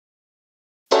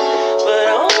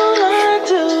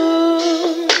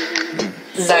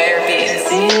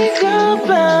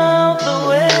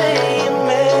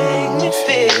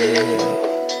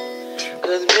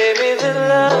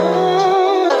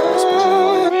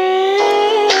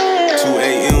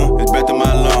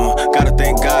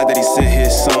God that he sent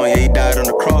his son. Yeah, he died on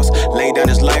the cross, laid down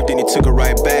his life, then he took it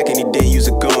right back, and he didn't use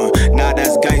a gun. Nah,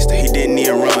 that's gangster, he didn't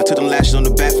even run. Took them lashes on the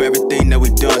back for everything that we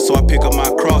done. So I pick up my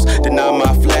cross, deny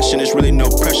my flesh, and it's really no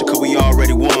pressure, cause we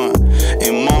already won.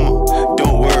 And mama,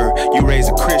 don't worry, you raised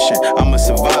a Christian, I'm a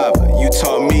survivor. You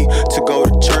taught me to go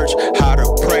to church, how to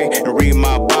pray, and read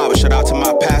my Bible. Shout out to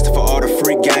my pastor for all the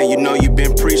free game. You know you've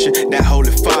been preaching that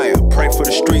holy fire. Pray for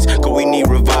the streets, cause we need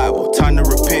revival. Time to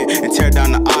repent and tear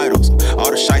down the idols. All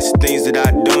the shiesty things that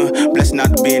I done, blessed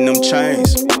not to be in them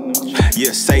chains.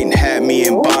 Yeah, Satan had me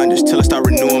in bondage till I start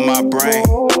renewing my brain.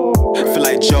 Feel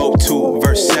like Job 2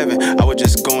 verse 7, I was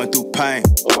just going through pain.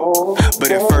 But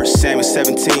in 1 Samuel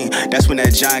 17, that's when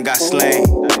that giant got slain.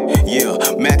 Yeah,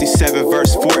 Matthew 7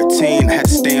 verse 14, I had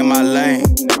to stay in my lane.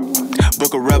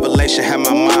 Book of Revelation had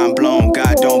my mind blown,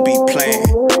 God don't be playing.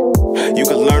 You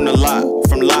could learn a lot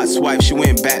from Lot's wife, she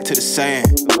went back to the sand.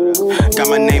 Got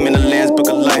my name in the Lamb's book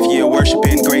of life, yeah,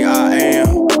 worshiping great I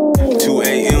am. 2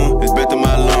 a.m. is better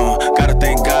my alarm. Gotta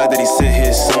thank God that he sent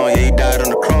his son. Yeah, he died on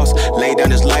the cross, laid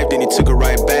down his life, then he took it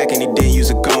right back, and he didn't use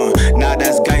a gun. Nah,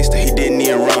 that's gangster, he didn't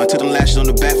even run. Took them lashes on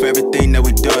the back for everything that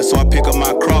we done. So I pick up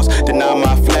my cross, deny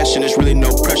my flesh, and it's really no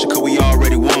pressure, cause we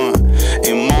already won.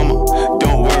 And mama,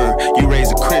 don't worry, you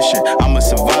raised a Christian, I'm a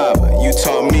survivor. You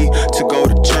taught me to go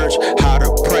to church, how to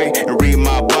pray, and read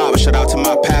my Bible. Shout out to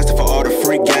my pastor for all the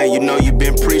free game. You know you've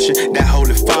been preaching